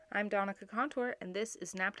I'm Donica Contour, and this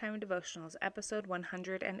is Naptime Devotionals, episode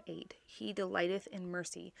 108, He Delighteth in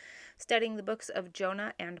Mercy, studying the books of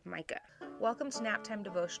Jonah and Micah. Welcome to Naptime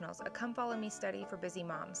Devotionals, a come follow me study for busy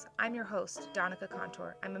moms. I'm your host, Donica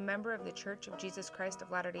Contour. I'm a member of the Church of Jesus Christ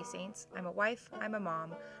of Latter-day Saints. I'm a wife, I'm a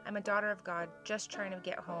mom, I'm a daughter of God, just trying to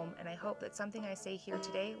get home, and I hope that something I say here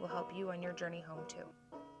today will help you on your journey home too.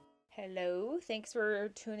 Hello, thanks for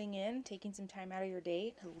tuning in, taking some time out of your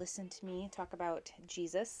day to listen to me talk about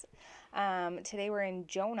Jesus. Today we're in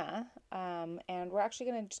Jonah, and we're actually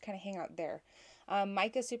going to just kind of hang out there.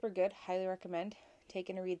 Micah's super good, highly recommend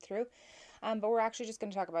taking a read through, but we're actually just going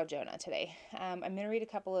to talk about Jonah today. I'm going to read a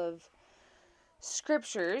couple of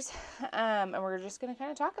scriptures, and we're just going to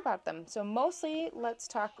kind of talk about them. So mostly, let's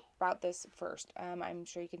talk about this first. I'm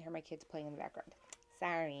sure you can hear my kids playing in the background.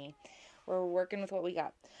 Sorry. We're working with what we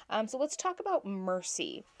got. So let's talk about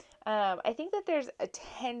mercy. I think that there's a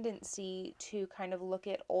tendency to kind of look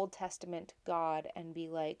at Old Testament God and be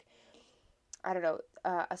like, I don't know,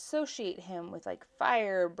 associate him with like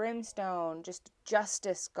fire, brimstone, just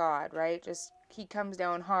justice God, right? Just he comes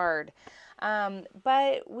down hard.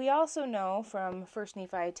 But we also know from 1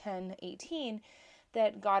 Nephi 10:18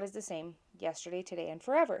 that God is the same yesterday, today, and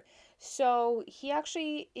forever. So he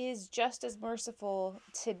actually is just as merciful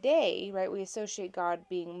today, right? We associate God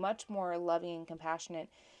being much more loving and compassionate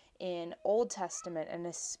in Old Testament, and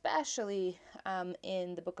especially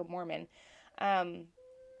in the Book of Mormon.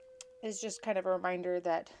 It's just kind of a reminder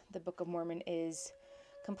that the Book of Mormon is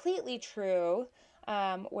completely true,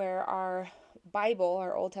 where our Bible,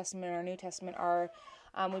 our Old Testament, and our New Testament are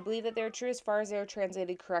we believe that they're true as far as they're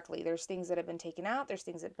translated correctly. There's things that have been taken out. There's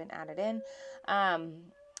things that have been added in.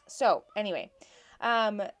 So anyway,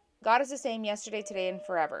 God is the same yesterday, today, and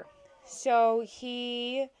forever. So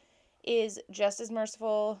he is just as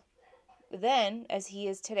merciful then as he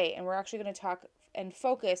is today. And we're actually going to talk and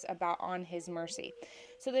focus on his mercy.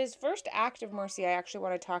 So this first act of mercy I actually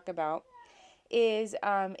want to talk about is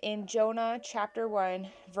in Jonah chapter 1,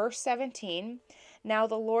 verse 17. Now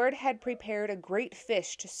the Lord had prepared a great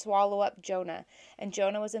fish to swallow up Jonah, and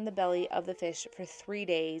Jonah was in the belly of the fish for 3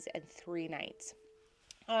 days and 3 nights.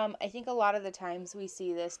 I think a lot of the times we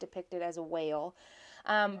see this depicted as a whale.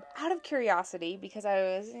 Out of curiosity, because I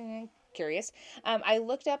was curious, I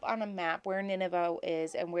looked up on a map where Nineveh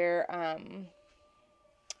is and where,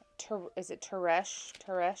 is it Tarshish,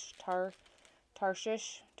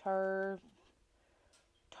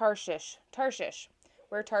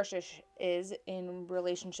 where Tarshish is in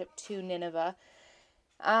relationship to Nineveh.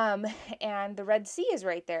 And the Red Sea is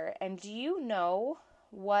right there. And do you know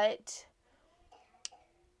what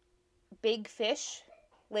big fish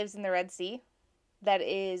lives in the Red Sea that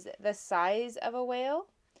is the size of a whale,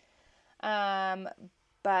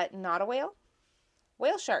 but not a whale?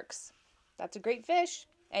 Whale sharks. That's a great fish.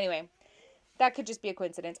 Anyway, that could just be a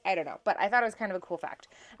coincidence. I don't know. But I thought it was kind of a cool fact.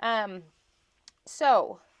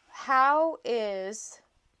 So, how is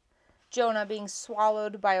Jonah being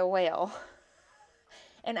swallowed by a whale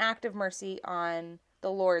an act of mercy on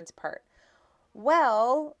the Lord's part?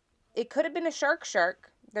 Well, it could have been a shark.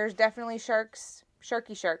 There's definitely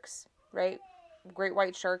sharky sharks, right? Great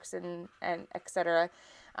white sharks and etc.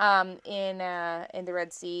 In the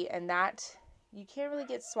Red Sea, and that you can't really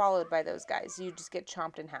get swallowed by those guys. You just get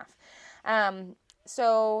chomped in half.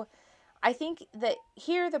 So I think that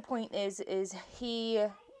here the point is he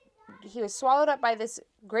was swallowed up by this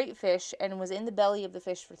great fish and was in the belly of the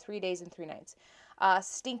fish for 3 days and 3 nights.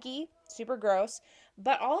 Stinky, super gross,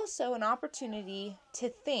 but also an opportunity to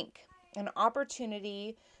think, an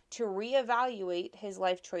opportunity to reevaluate his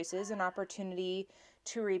life choices, an opportunity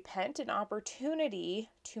to repent, an opportunity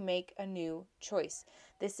to make a new choice.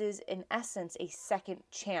 This is, in essence, a second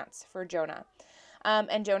chance for Jonah.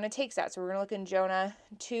 And Jonah takes that. So we're going to look in Jonah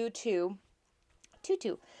 2:2.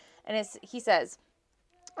 And he says,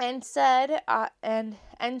 and said,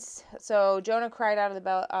 so Jonah cried out of the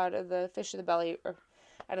belly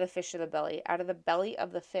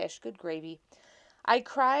of the fish. Good gravy. I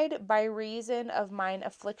cried by reason of mine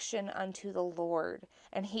affliction unto the Lord,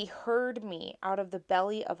 and he heard me. Out of the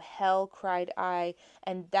belly of hell cried I,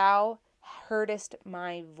 and thou heardest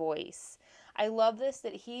my voice. I love this,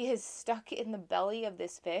 that he is stuck in the belly of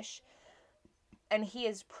this fish, and he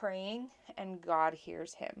is praying, and God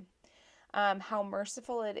hears him. How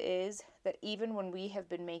merciful it is that even when we have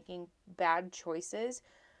been making bad choices,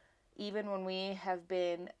 even when we have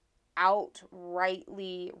been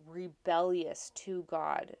outrightly rebellious to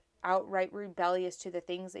God, outright rebellious to the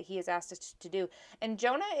things that he has asked us to do. And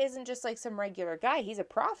Jonah isn't just like some regular guy. He's a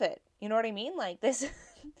prophet. You know what I mean? Like this,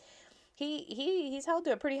 he's held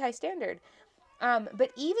to a pretty high standard.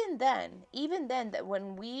 But even then, that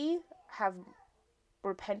when we have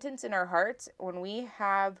repentance in our hearts, when we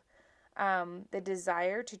have the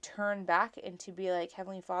desire to turn back and to be like,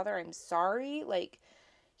 Heavenly Father, I'm sorry, like,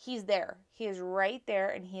 he's there. He is right there,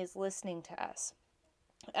 and he is listening to us.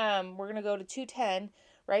 We're going to go to 2:10,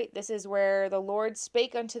 right? This is where the Lord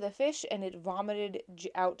spake unto the fish, and it vomited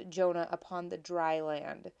out Jonah upon the dry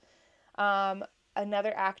land.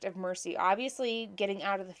 Another act of mercy. Obviously, getting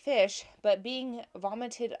out of the fish, but being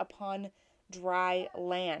vomited upon dry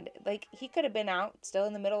land. Like, he could have been out, still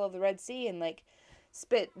in the middle of the Red Sea, and, like,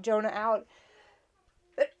 spit Jonah out.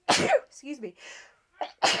 Excuse me.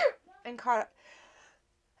 And caught...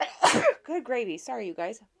 Good gravy. Sorry, you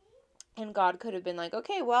guys. And God could have been like,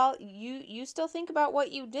 okay, well, you still think about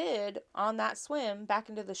what you did on that swim back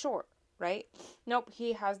into the shore, right? Nope,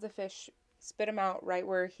 he has the fish spit him out right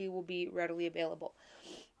where he will be readily available.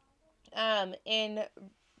 And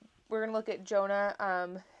we're going to look at Jonah.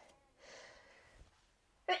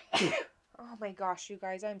 Oh my gosh, you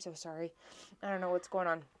guys, I'm so sorry. I don't know what's going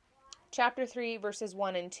on. Chapter 3, verses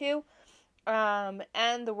 1 and 2.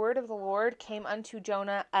 And the word of the Lord came unto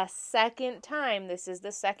Jonah a second time. This is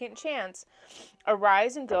the second chance.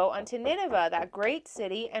 Arise and go unto Nineveh, that great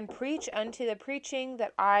city, and preach unto the preaching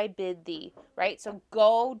that I bid thee. Right? So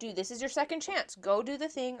go do, this is your second chance. Go do the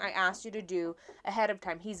thing I asked you to do ahead of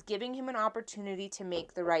time. He's giving him an opportunity to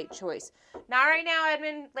make the right choice. Not right now,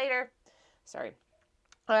 Edmund. Later. Sorry.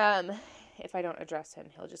 If I don't address him,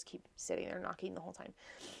 he'll just keep sitting there knocking the whole time.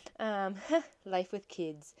 Life with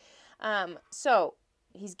kids. So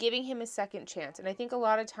he's giving him a second chance. And I think a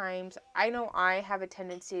lot of times, I know I have a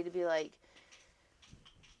tendency to be like,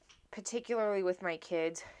 particularly with my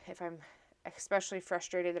kids, if I'm especially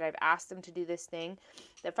frustrated that I've asked them to do this thing,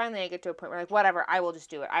 that finally I get to a point where, like, whatever, I will just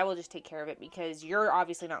do it. I will just take care of it because you're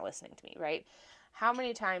obviously not listening to me, right? How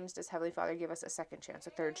many times does Heavenly Father give us a second chance, a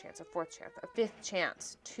third chance, a fourth chance, a fifth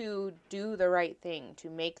chance to do the right thing, to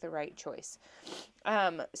make the right choice?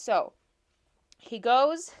 So he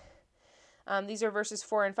goes. These are verses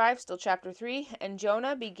 4 and 5, still chapter 3. And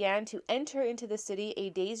Jonah began to enter into the city a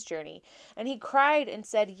day's journey. And he cried and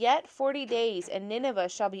said, Yet 40 days, and Nineveh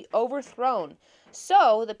shall be overthrown.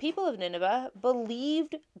 So the people of Nineveh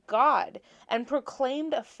believed God, and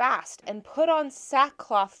proclaimed a fast, and put on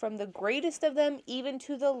sackcloth from the greatest of them even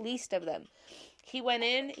to the least of them. He went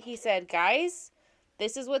in, he said, guys,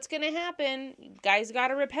 this is what's going to happen. You guys got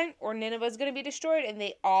to repent or Nineveh's going to be destroyed. And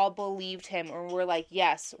they all believed him and were like,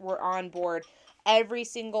 yes, we're on board. Every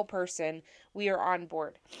single person, we are on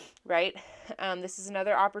board, right? This is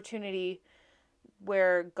another opportunity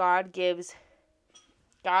where God gives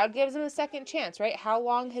them a second chance, right? How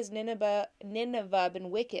long has Nineveh been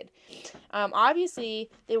wicked? Obviously,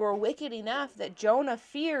 they were wicked enough that Jonah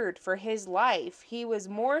feared for his life. He was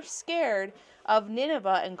more scared of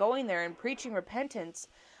Nineveh and going there and preaching repentance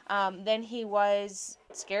than he was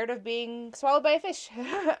scared of being swallowed by a fish.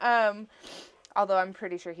 Although I'm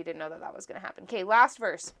pretty sure he didn't know that was going to happen. Okay, last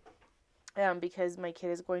verse, because my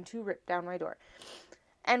kid is going to rip down my door.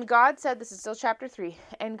 And God said, this is still chapter 3,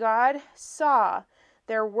 and God saw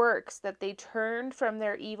their works, that they turned from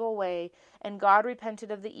their evil way, and God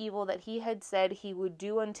repented of the evil that he had said he would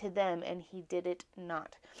do unto them, and he did it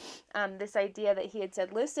not. This idea that he had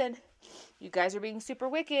said, listen, you guys are being super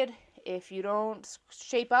wicked. If you don't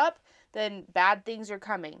shape up, then bad things are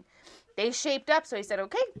coming. They shaped up, so he said,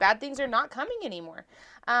 okay, bad things are not coming anymore.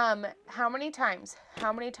 How many times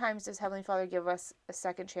does Heavenly Father give us a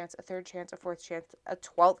second chance, a third chance, a fourth chance, a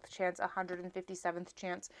 12th chance, 157th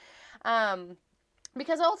chance?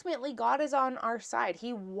 Because ultimately, God is on our side.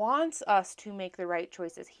 He wants us to make the right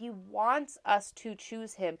choices. He wants us to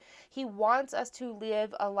choose him. He wants us to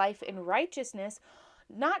live a life in righteousness,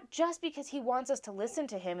 not just because he wants us to listen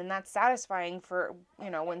to him, and that's satisfying for,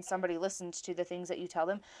 when somebody listens to the things that you tell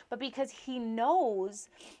them, but because he knows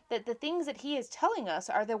that the things that he is telling us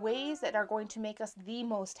are the ways that are going to make us the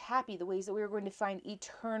most happy, the ways that we are going to find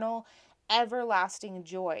eternal, everlasting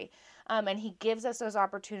joy. And he gives us those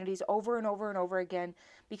opportunities over and over and over again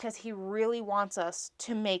because he really wants us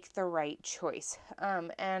to make the right choice.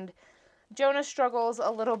 And Jonah struggles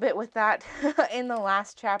a little bit with that in the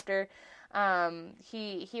last chapter.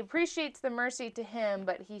 He appreciates the mercy to him,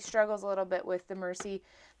 but he struggles a little bit with the mercy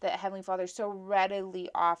that Heavenly Father so readily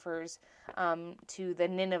offers to the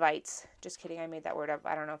Ninevites. Just kidding, I made that word up.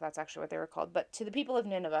 I don't know if that's actually what they were called, but to the people of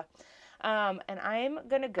Nineveh. And I'm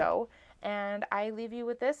going to go, and I leave you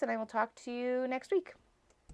with this, and I will talk to you next week.